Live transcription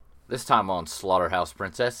This time on Slaughterhouse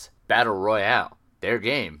Princess, Battle Royale. Their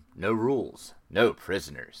game, no rules, no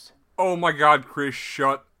prisoners. Oh my god, Chris,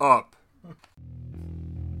 shut up.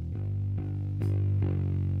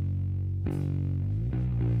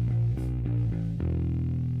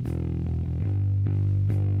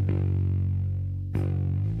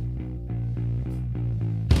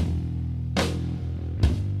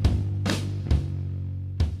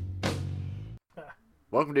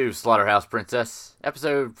 Welcome to Slaughterhouse Princess,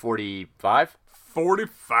 episode 45.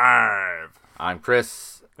 45. I'm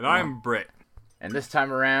Chris. And I'm Brett. And this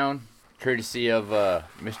time around, courtesy of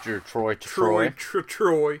Mr. Troy to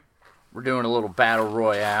Troy. we're doing a little Battle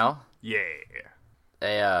Royale. Yeah.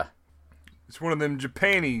 It's one of them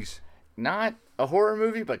Japanies. Not a horror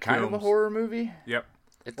movie, but kind of a horror movie. Yep.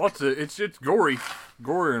 It's gory.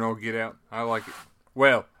 Gory and I'll get out. I like it.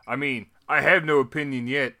 Well, I mean, I have no opinion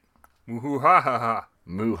yet. Moo-hoo-ha-ha-ha.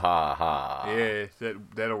 Moo-ha-ha. Yeah,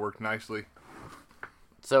 that'll work nicely.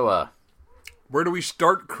 So, where do we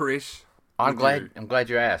start, Chris? I'm glad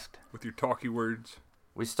you asked. With your talky words.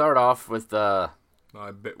 We start off with I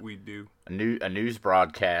bet we do. a news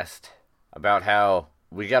broadcast about how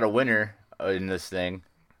we got a winner in this thing,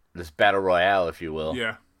 this battle royale, if you will.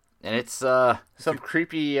 Yeah. And it's some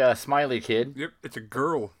creepy smiley kid. Yep, it's a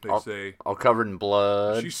girl, they say. All covered in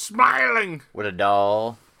blood. She's smiling! With a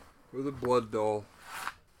doll. With a blood doll.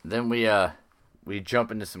 Then we jump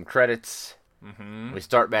into some credits. Mm-hmm. We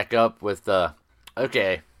start back up with,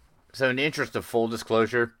 okay. So in the interest of full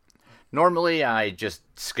disclosure, normally I just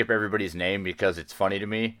skip everybody's name because it's funny to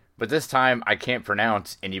me. But this time I can't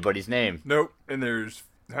pronounce anybody's name. Nope. And there's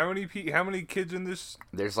how many kids in this?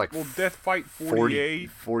 There's like death fight 48.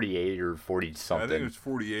 48 or 40 something. I think it's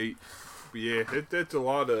 48. But yeah, that's a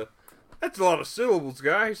lot of syllables,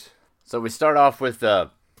 guys. So we start off with the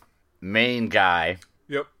main guy.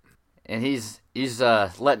 Yep. And he's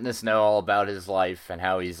letting us know all about his life and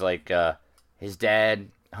how he's like his dad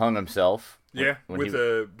hung himself. Yeah, with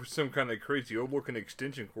some kind of crazy old looking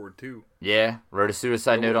extension cord too. Yeah, wrote a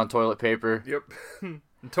suicide note on toilet paper. Yep. And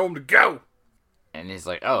told him to go. And he's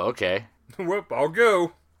like, "Oh, okay." Well, I'll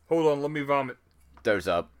go. Hold on, let me vomit. Throws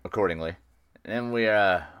up accordingly. And then we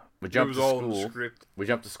jump to school. In the script. We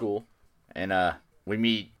jump to school, and we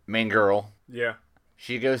meet main girl. Yeah.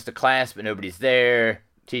 She goes to class, but nobody's there.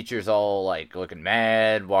 Teacher's all like looking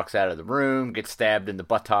mad. Walks out of the room, gets stabbed in the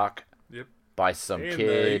buttock. Yep. By some and,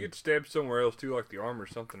 kid. He gets stabbed somewhere else too, like the arm or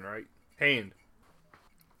something, right? Hand.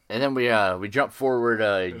 And then we jump forward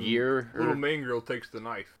a year. Little main girl takes the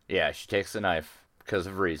knife. Yeah, she takes the knife because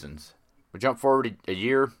of reasons. We jump forward a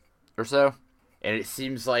year or so, and it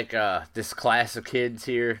seems like this class of kids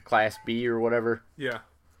here, Class B or whatever. Yeah.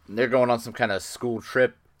 They're going on some kind of school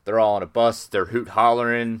trip. They're all on a bus. They're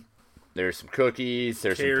hoot-hollering. There's some cookies.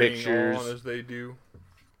 There's some pictures. On as they do.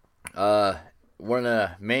 When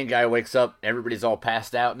the main guy wakes up, everybody's all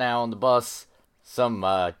passed out now on the bus. Some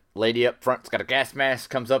lady up front's got a gas mask,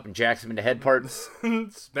 comes up and jacks him into head parts.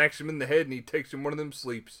 Smacks him in the head and he takes him one of them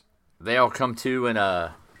sleeps. They all come to in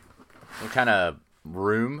some kind of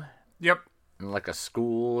room. Yep. In like a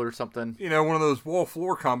school or something. You know, one of those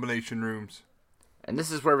wall-floor combination rooms. And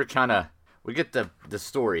this is where we get the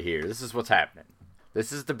story here. This is what's happening.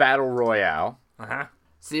 This is the Battle Royale. Uh-huh.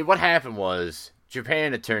 See, what happened was,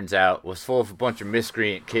 Japan, it turns out, was full of a bunch of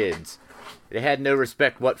miscreant kids. They had no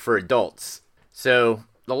respect for adults. So,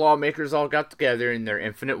 the lawmakers all got together in their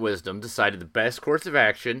infinite wisdom, decided the best course of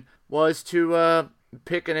action was to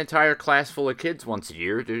pick an entire class full of kids once a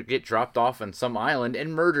year to get dropped off on some island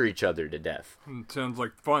and murder each other to death. Sounds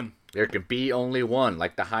like fun. There can be only one,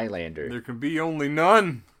 like the Highlander. There can be only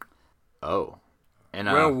none. Oh. And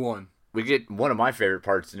one. We get one of my favorite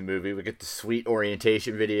parts in the movie. We get the sweet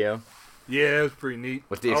orientation video. Yeah, it was pretty neat.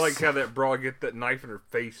 I like how that broad get that knife in her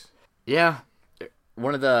face. Yeah.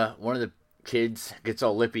 One of the kids gets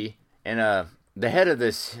all lippy. And the head of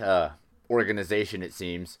this organization, it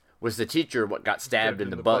seems, was the teacher what got stabbed in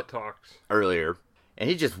the butt earlier. And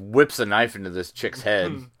he just whips a knife into this chick's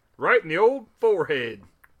head. Right in the old forehead.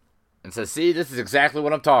 And says, "See, this is exactly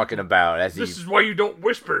what I'm talking about." This is why you don't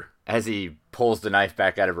whisper. As he pulls the knife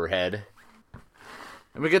back out of her head.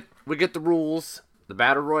 And we get the rules. The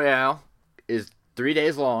Battle Royale is 3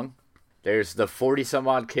 days long. There's the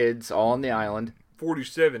 40-some-odd kids all on the island.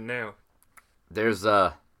 47 now. There's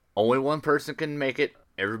only one person can make it.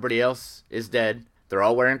 Everybody else is dead. They're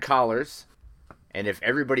all wearing collars. And if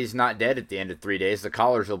everybody's not dead at the end of 3 days, the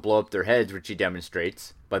collars will blow up their heads, which he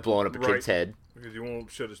demonstrates by blowing up a kid's head. Because he won't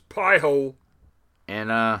shut his pie hole.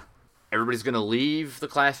 And everybody's going to leave the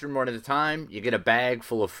classroom one at a time. You get a bag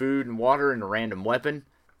full of food and water and a random weapon.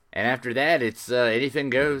 And after that, it's anything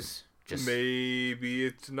goes. Just Maybe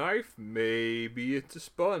it's a knife, maybe it's a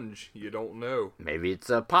sponge. You don't know. maybe it's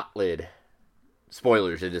a pot lid.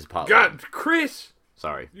 Spoilers, it is a pot lid. God, Chris!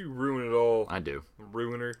 Sorry, You ruin it all. I do.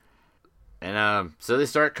 Ruiner. And so they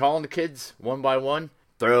start calling the kids one by one,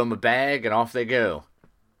 throw them a bag, and off they go.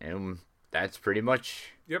 And that's pretty much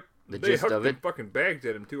Yep. the they gist hooked of them it. fucking bags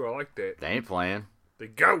at him, too. I like that. They ain't playing. They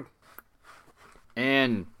go.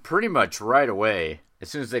 And pretty much right away, as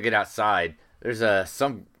soon as they get outside, there's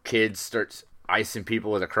some kid starts icing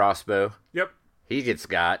people with a crossbow. Yep. He gets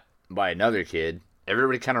got by another kid.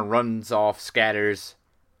 Everybody kind of runs off, scatters.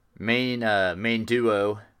 Main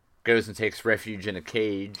duo goes and takes refuge in a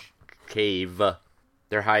cave.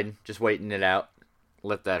 They're hiding, just waiting it out.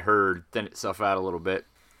 Let that herd thin itself out a little bit.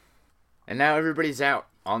 And now everybody's out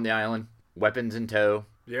on the island, weapons in tow.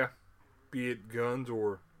 Yeah. Be it guns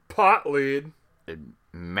or pot lid. And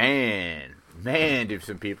man, do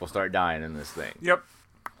some people start dying in this thing. Yep.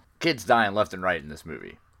 Kids dying left and right in this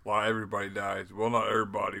movie. Well, everybody dies. Well, not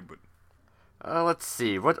everybody, but Let's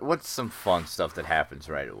see. What's some fun stuff that happens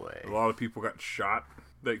right away? a lot of people got shot.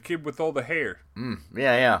 That kid with all the hair.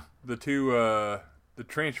 Yeah. The two, the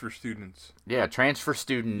transfer students. Yeah, transfer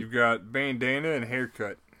student You've got bandana and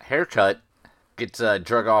haircut. haircut gets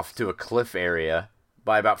drug off to a cliff area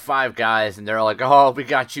by about 5 guys, and they're all like, "Oh, we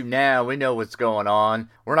got you now. We know what's going on.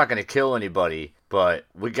 We're not going to kill anybody, but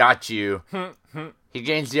we got you." He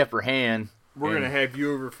gains the upper hand. We're and going to have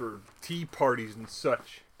you over for tea parties and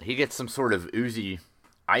such. He gets some sort of Uzi,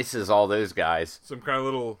 ices all those guys. Some kind of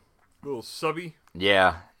little subby.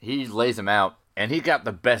 Yeah, he lays them out. And he got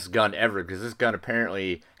the best gun ever, because this gun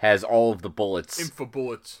apparently has all of the bullets Info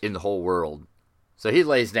bullets. in the whole world. So he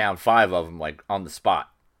lays down 5 of them, like, on the spot.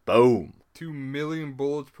 Boom. 2 million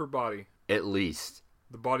bullets per body. At least.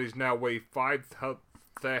 The bodies now weigh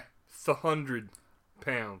 500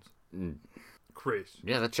 pounds. Chris.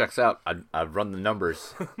 Yeah, that checks out. I've run the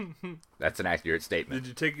numbers. That's an accurate statement. Did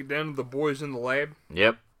you take it down to the boys in the lab?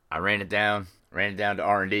 Yep. I ran it down to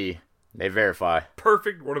R&D. They verify.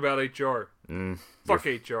 Perfect. What about HR? Fuck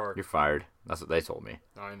HR. You're fired. That's what they told me.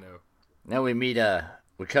 I know. Now we meet,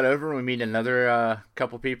 we cut over and we meet another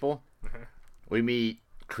couple people. We meet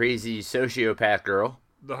crazy sociopath girl.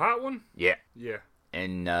 The hot one? Yeah. Yeah.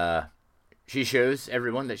 And she shows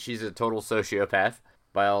everyone that she's a total sociopath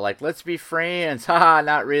by all like, let's be friends. Haha,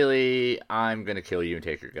 not really. I'm going to kill you and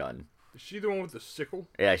take your gun. Is she the one with the sickle?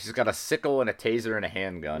 Yeah, she's got a sickle and a taser and a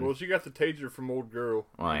handgun. Well, she got the taser from old girl.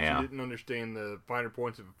 Oh, yeah. She didn't understand the finer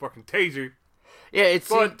points of a fucking taser. Yeah,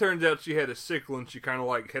 But it turns out she had a sickle and she kind of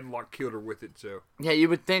like headlock killed her with it, so yeah, you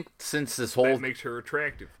would think since that this makes her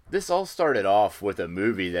attractive. all started off with a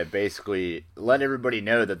movie that basically let everybody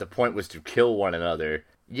know that the point was to kill one another.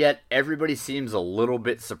 Yet everybody seems a little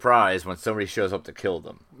bit surprised when somebody shows up to kill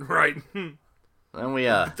them. Right. Then we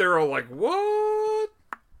They're all like, what?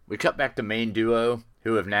 we cut back to main duo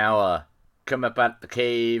who have now come up out the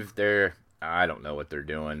cave. I don't know what they're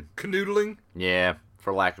doing. Canoodling? Yeah,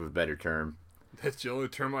 for lack of a better term. That's the only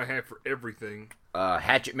term I have for everything.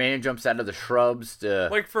 Hatchet Man jumps out of the shrubs to...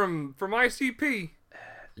 Like from ICP.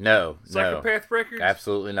 No. Psychopath Records.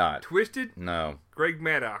 Absolutely not. Twisted. No. Greg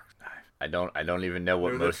Maddox. I don't even know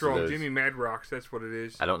what No, most that's wrong. of those... Jimmy Madrox. That's what it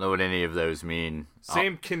is. I don't know what any of those mean.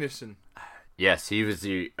 Sam Kinison. Yes, he was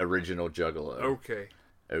the original Juggalo. Okay.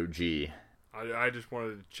 OG. I just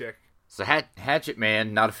wanted to check. So Hatchet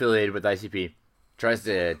Man, not affiliated with ICP, tries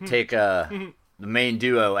to take the main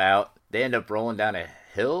duo out. They end up rolling down a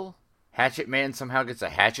hill. Hatchet Man somehow gets a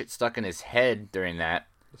hatchet stuck in his head during that.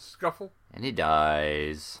 The scuffle. And he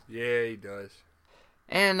dies. Yeah, he does.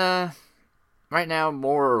 And right now,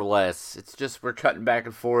 more or less, it's just we're cutting back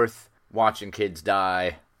and forth, watching kids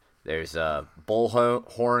die. There's a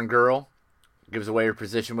bullhorn girl. Gives away her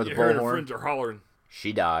position with a Her bullhorn. friends are hollering.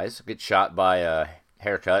 She dies. Gets shot by a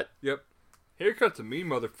haircut. Yep. Haircut's a mean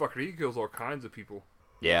motherfucker. He kills all kinds of people.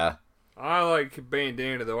 Yeah. I like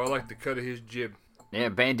Bandana, though. I like the cut of his jib. Yeah,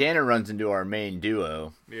 Bandana runs into our main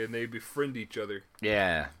duo. Yeah, and they befriend each other.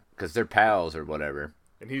 Yeah, because they're pals or whatever.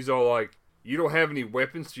 And he's all like, you don't have any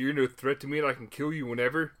weapons, so you're no threat to me and I can kill you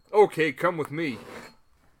whenever? Okay, come with me.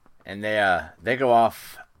 And they go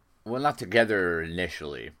off, well, not together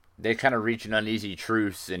initially. They kind of reach an uneasy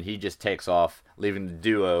truce, and he just takes off, leaving the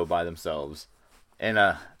duo by themselves. And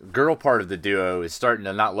girl part of the duo is starting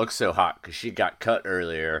to not look so hot because she got cut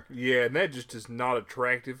earlier. Yeah, and that just is not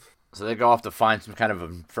attractive. So they go off to find some kind of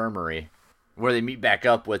infirmary where they meet back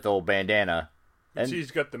up with old Bandana. And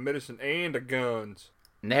she's got the medicine and the guns.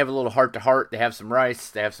 And they have a little heart-to-heart. They have some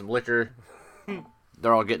rice. They have some liquor.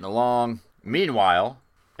 They're all getting along. Meanwhile,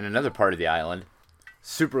 in another part of the island,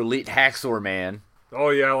 Super Elite Hacksaw Man. Oh,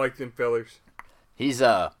 yeah, I like them fellers. He's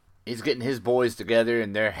he's getting his boys together,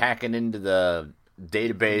 and they're hacking into the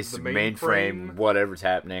database, The mainframe, mainframe. whatever's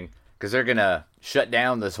happening, because they're gonna shut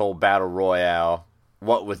down this whole battle royale.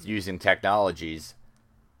 What with using technologies,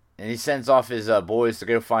 and he sends off his boys to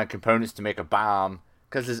go find components to make a bomb,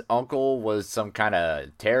 because his uncle was some kind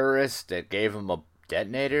of terrorist that gave him a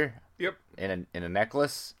detonator Yep. in a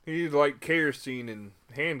necklace. He needed like kerosene and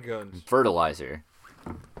handguns. Fertilizer.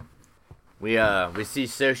 We see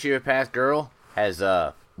sociopath girl has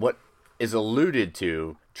what is alluded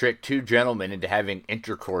to tricked two gentlemen into having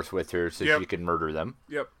intercourse with her so Yep. she can murder them.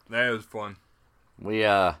 Yep. That was fun. We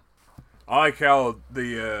I like how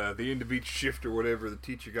the end of each shift or whatever, the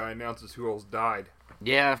teacher guy announces who else died.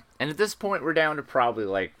 yeah, and at this point we're down to probably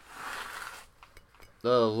like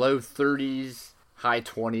the low 30s, high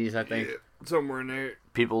 20s, I think. Yeah, somewhere in there.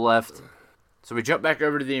 People left. So we jump back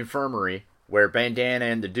over to the infirmary where Bandana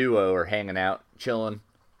and the duo are hanging out, chilling.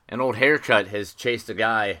 An old haircut has chased a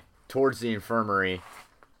guy towards the infirmary,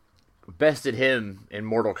 bested him in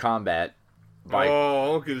Mortal Kombat by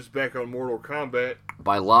I'll get us back on Mortal Kombat.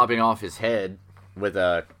 lobbing off his head with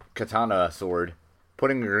a katana sword,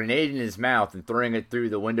 putting a grenade in his mouth and throwing it through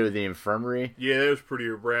the window of the infirmary. Yeah, that was pretty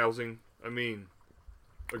arousing. I mean,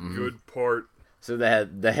 a good part. So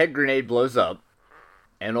the head grenade blows up,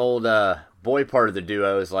 and old boy part of the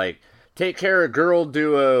duo is like, "Take care of girl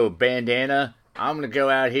duo, Bandana. I'm gonna go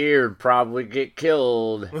out here and probably get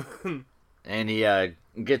killed." And he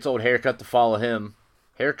gets old Haircut to follow him.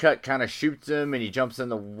 Haircut kind of shoots him, and he jumps in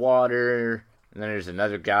the water. And then there's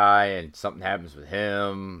another guy, and something happens with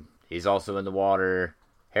him. He's also in the water.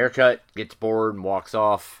 Haircut gets bored and walks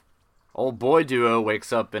off. Old boy duo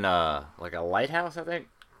wakes up in a lighthouse, I think,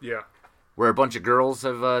 Yeah. where a bunch of girls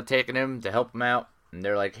have taken him to help him out. And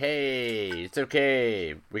they're like, "Hey, it's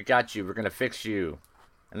okay. We got you. We're going to fix you."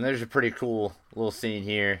 And there's a pretty cool little scene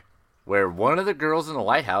here where one of the girls in the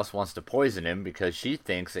lighthouse wants to poison him because she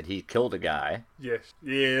thinks that he killed a guy. Yes.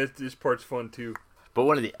 Yeah, this part's fun too. But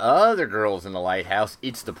one of the other girls in the lighthouse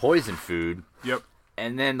eats the poison food. Yep.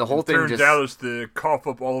 And then the whole thing Turns just... out it's the cough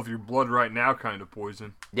up all of your blood right now kind of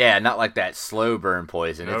poison. Yeah, not like that slow burn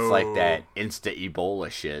poison. It's like No. that insta Ebola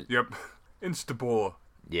shit. Yep. Instabola.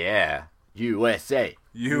 Yeah. USA.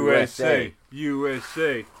 USA.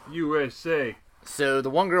 USA. USA. So the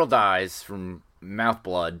one girl dies from mouth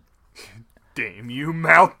blood. Damn you,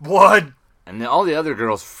 mouth blood! And then all the other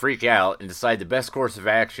girls freak out and decide the best course of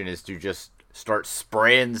action is to just start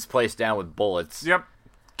spraying this place down with bullets. Yep.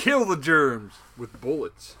 Kill the germs with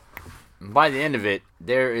bullets. And by the end of it,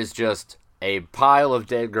 there is just a pile of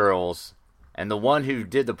dead girls. And the one who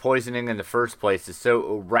did the poisoning in the first place is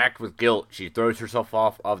so racked with guilt, she throws herself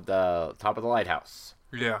off of the top of the lighthouse.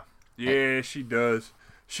 Yeah. Yeah, she does.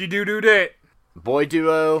 She do that. Boy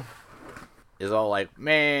duo is all like,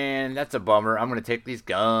 "Man, that's a bummer. I'm going to take these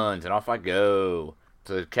guns," and off I go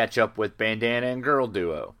to catch up with Bandana and girl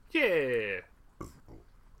duo. Yeah.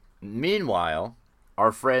 Meanwhile,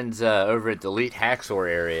 our friends over at the Elite Hacksaw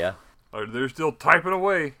area, They're still typing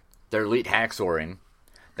away. they're Elite Hacksawing.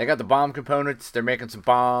 They got the bomb components. They're making some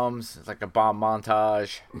bombs. It's like a bomb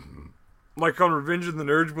montage. Like on Revenge of the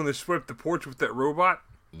Nerds when they swept the porch with that robot?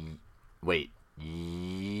 Wait.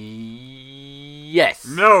 Yes.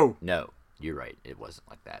 No. No. You're right. It wasn't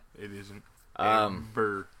like that. It isn't.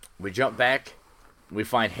 We jump back. We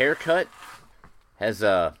find Haircut has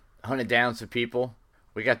hunted down some people.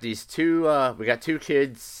 We got these two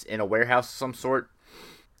kids in a warehouse of some sort.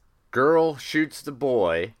 Girl shoots the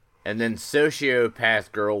boy, and then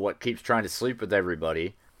sociopath girl, what keeps trying to sleep with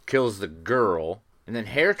everybody, kills the girl, and then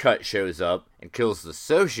Haircut shows up and kills the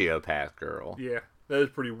sociopath girl. Yeah, that is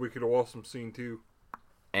pretty wicked, awesome scene too.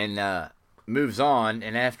 And moves on,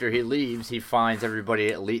 and after he leaves, he finds everybody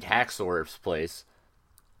at Elite Hacksaw's place.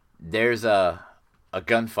 There's a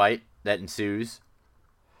gunfight that ensues.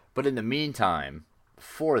 But in the meantime,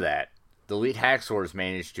 before that, the Elite Hacksaws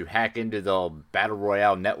managed to hack into the Battle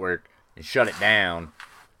Royale network and shut it down.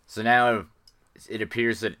 So now it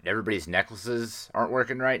appears that everybody's necklaces aren't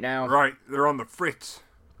working right now. Right, they're on the fritz.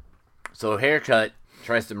 So Haircut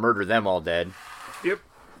tries to murder them all dead. Yep,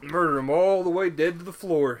 murder them all the way dead to the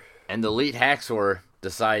floor. And the Elite Hacksaw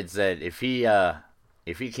decides that if he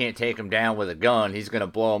can't take him down with a gun, he's going to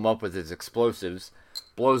blow him up with his explosives.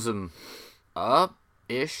 Blows him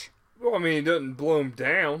up-ish. Well, I mean, it doesn't blow him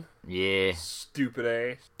down. Yeah, Stupid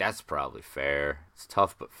ass. that's probably fair. It's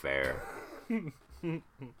tough but fair.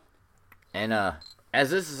 And as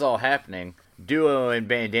this is all happening, Duo and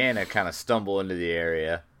Bandana kind of stumble into the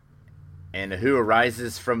area. And who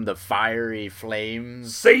arises from the fiery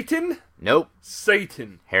flames? Satan? Nope.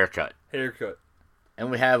 Satan. Haircut. Haircut. And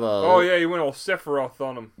we have a... Oh, yeah, he went all Sephiroth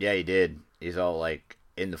on him. Yeah, he did. He's all like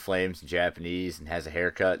in the flames in Japanese and has a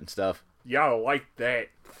haircut and stuff. Yeah, I like that.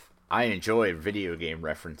 I enjoy video game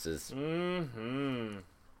references. Mm-hmm.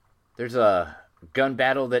 There's a gun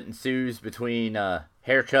battle that ensues between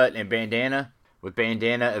Haircut and Bandana, with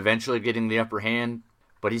Bandana eventually getting the upper hand,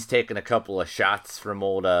 but he's taking a couple of shots from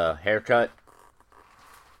old Haircut.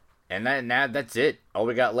 And that's it. All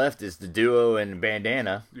we got left is the duo and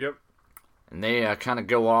Bandana. Yep. And they kind of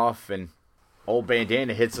go off, and old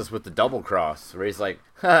Bandana hits us with the double cross, where he's like,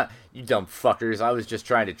 "Ha, you dumb fuckers, I was just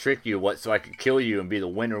trying to trick you so I could kill you and be the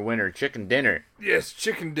winner chicken dinner." Yes,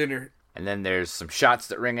 chicken dinner. And then there's some shots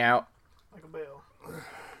that ring out. Like a bell.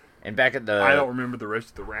 And back at the... I don't remember the rest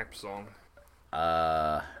of the rap song.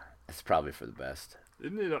 It's probably for the best.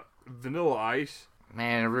 Isn't it Vanilla Ice?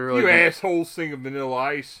 Man, are we really You assholes sing of Vanilla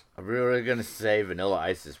Ice. Are we really gonna say Vanilla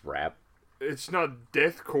Ice's rap? It's not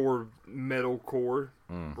deathcore, metalcore,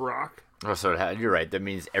 rock. Oh, so you're right. That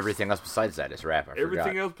means everything else besides that is rap.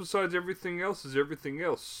 Everything else besides everything else is everything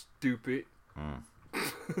else, stupid.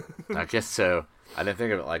 I guess so. I didn't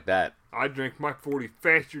think of it like that. I drank my 40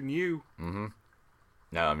 faster than you. Mm-hmm.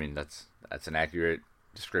 No, I mean, that's an accurate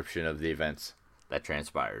description of the events that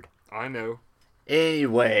transpired. I know.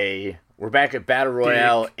 Anyway, we're back at Battle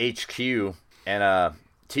Royale HQ, and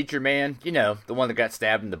Teacher Man, you know, the one that got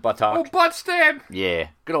stabbed in the buttock. Oh, butt stab! Yeah,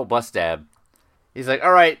 good old butt stab. He's like,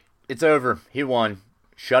 all right, it's over. He won.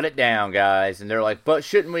 Shut it down, guys. And they're like, but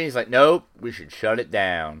shouldn't we? He's like, nope, we should shut it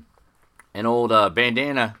down. And old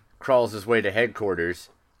Bandana crawls his way to headquarters,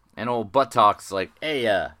 and old Buttock's like, hey,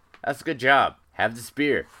 that's a good job. Have the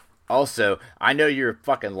spear. Also, I know you're a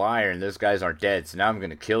fucking liar and those guys aren't dead, so now I'm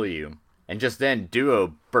gonna kill you. And just then,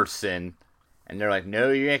 Duo bursts in, and they're like,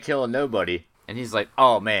 no, you ain't killing nobody. And he's like,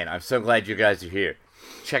 oh man, I'm so glad you guys are here.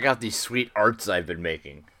 Check out these sweet arts I've been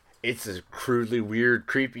making. It's a crudely weird,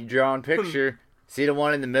 creepy drawn picture. See the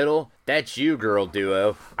one in the middle? That's you, girl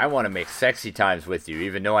Duo. I want to make sexy times with you,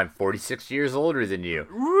 even though I'm 46 years older than you.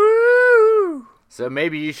 Woo! So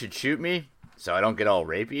maybe you should shoot me, so I don't get all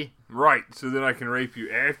rapey? Right, so then I can rape you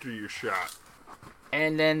after you're shot.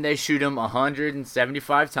 And then they shoot him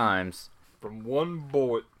 175 times. From one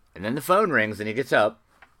bullet. And then the phone rings and he gets up.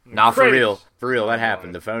 Nah, for real. For real, that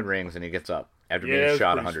happened. The phone rings and he gets up after being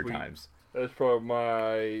shot 100 times. That's probably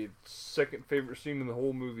my second favorite scene in the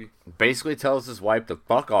whole movie. Basically tells his wife to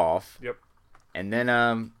fuck off. Yep. And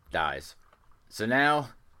then, dies. So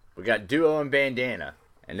now, we got Duo and Bandana.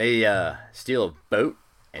 And they, steal a boat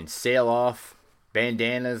and sail off.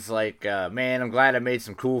 Bandana's like, man, I'm glad I made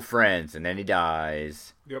some cool friends. And then he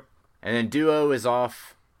dies. Yep. And then Duo is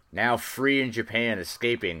off, now free in Japan,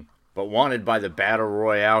 escaping, but wanted by the Battle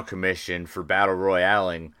Royale Commission for Battle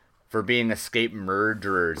Royaling for being escaped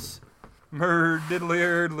murderers.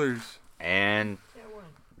 Murdiddly-erdlers. And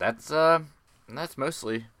that's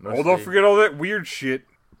mostly. Oh, don't forget all that weird shit.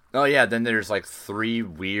 Oh, yeah, then there's like 3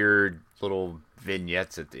 weird little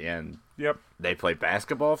vignettes at the end. Yep. They play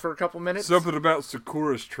basketball for a couple minutes. Something about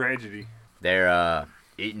Sakura's tragedy. They're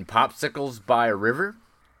eating popsicles by a river,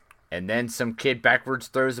 and then some kid backwards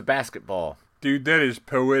throws a basketball. Dude, that is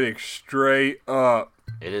poetic straight up.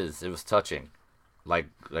 It is. It was touching. Like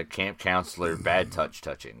camp counselor bad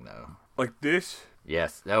touching, though. Like this?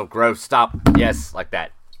 Yes. No, gross. Stop. Yes, like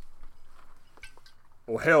that.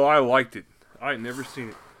 Well, hell, I liked it. I ain't never seen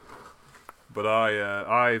it. But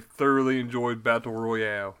I thoroughly enjoyed Battle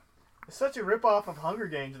Royale. It's such a ripoff of Hunger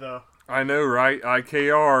Games, though. I know, right?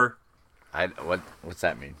 IKR. What's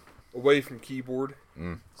that mean? Away from keyboard.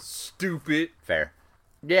 Stupid. Fair.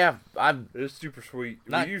 Yeah, It's super sweet.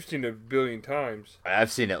 You've seen it a billion times.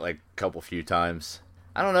 I've seen it like a few times.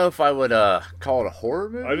 I don't know if I would call it a horror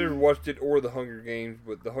movie. I never watched it or The Hunger Games,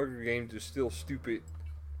 but The Hunger Games is still stupid.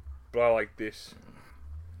 But I like this.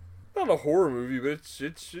 Not a horror movie, but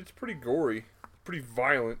it's pretty gory, pretty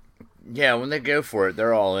violent. Yeah, when they go for it,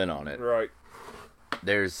 they're all in on it. Right.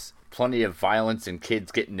 There's plenty of violence and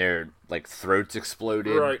kids getting their like throats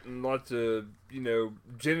exploded. Right, and lots of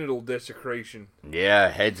genital desecration. Yeah,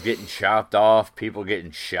 heads getting chopped off, people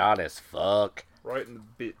getting shot as fuck. Right in the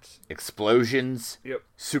bits. Explosions. Yep.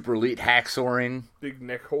 Super elite hacksawing. Big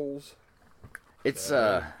neck holes. It's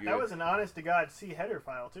That was an honest to God C header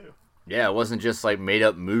file too. Yeah, it wasn't just like made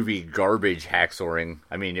up movie garbage hacksawing.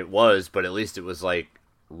 I mean, it was, but at least it was like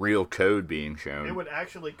real code being shown. It would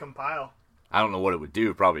actually compile. I don't know what it would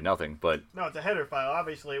do, probably nothing, but No, it's a header file.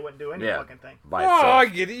 Obviously, it wouldn't do any fucking thing. by Oh, itself. I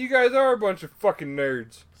get it. You guys are a bunch of fucking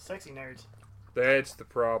nerds. Sexy nerds. That's the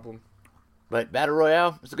problem. But Battle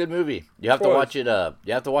Royale, it's a good movie. You have to Well, watch it.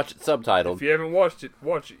 You have to watch it subtitled. If you haven't watched it,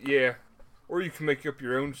 watch it, yeah. Or you can make up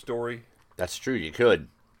your own story. That's true. You could.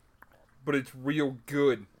 But it's real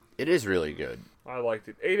good. It is really good. I liked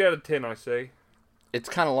it. 8 out of 10, I say. It's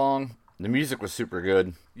kind of long. The music was super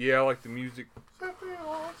good. Yeah, I like the music.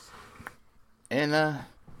 And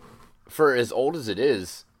for as old as it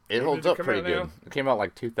is, it When holds did it up come pretty out good. now? It came out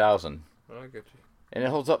like 2000. I got you. And it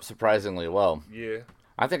holds up surprisingly well. Yeah.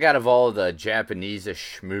 I think out of all the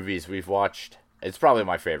Japanese-ish movies we've watched, it's probably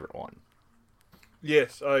my favorite one.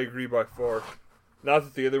 Yes, I agree by far. Not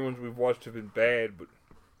that the other ones we've watched have been bad, but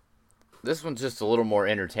This one's just a little more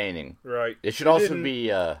entertaining. right. It should also didn't- be,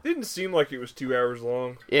 Didn't seem like it was 2 hours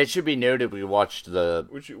long, it should be noted we watched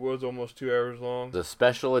which it was almost 2 hours long. the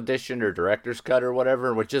special edition or director's cut or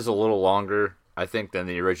whatever, which is a little longer, I think, than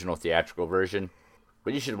the original theatrical version.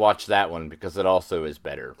 But you should watch that one because it also is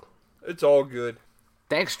better. It's all good.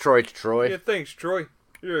 Thanks, Troy. Yeah, thanks, Troy.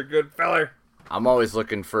 You're a good feller. I'm always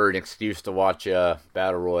looking for an excuse to watch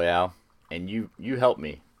Battle Royale, and you help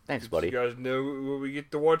me. Thanks, buddy. You guys know what we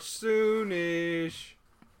get to watch soonish.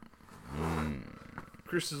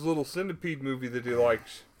 Chris's little centipede movie that he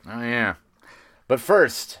likes. Oh yeah. But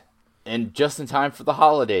first, and just in time for the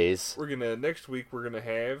holidays, Next week we're gonna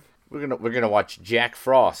have we're gonna watch Jack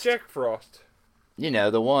Frost. Jack Frost. You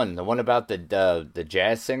know, the one about the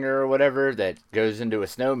jazz singer or whatever that goes into a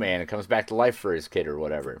snowman and comes back to life for his kid or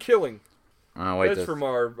whatever. Killing. Oh wait, That's from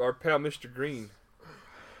our pal Mr. Green.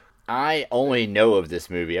 I only know of this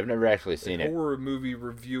movie. I've never actually seen it. Horror movie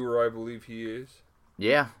reviewer, I believe he is.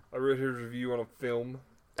 Yeah, I read his review on a film.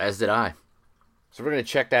 as did I. So we're gonna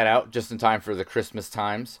check that out just in time for the Christmas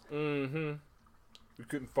times. Mm-hmm. We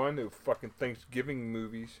couldn't find no fucking Thanksgiving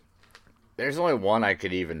movies. There's only one I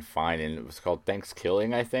could even find, and it was called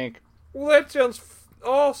Thanksgiving, I think. Well, that sounds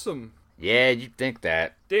awesome. Yeah, you'd think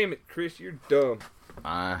that. Damn it, Chris, you're dumb.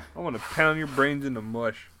 Uh, I want to pound your brains into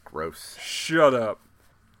mush. gross. Shut up.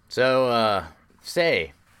 So,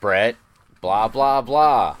 say, Brett, blah, blah,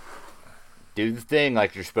 blah. Do the thing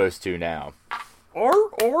like you're supposed to now.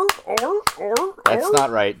 That's not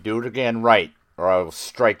right. Do it again right, or I will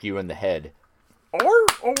strike you in the head.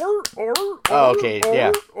 Oh, okay,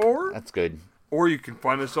 yeah. That's good. Or you can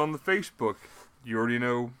find us on the Facebook. You already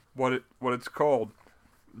know what it's called.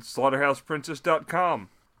 It's slaughterhouseprincess.com.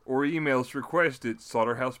 Or email us request at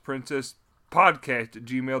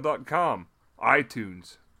slaughterhouseprincesspodcast@gmail.com.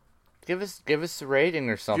 iTunes. Give us a rating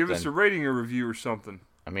or something. Give us a rating or review or something.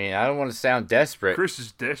 I mean, I don't want to sound desperate, Chris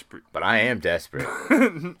is desperate. but I am desperate.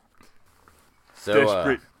 So,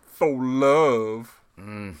 Desperate for love.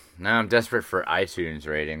 now I'm desperate for iTunes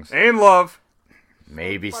ratings. And love.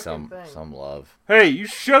 Maybe Fucking some thing. love. Hey, you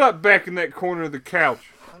shut up back in that corner of the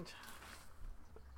couch.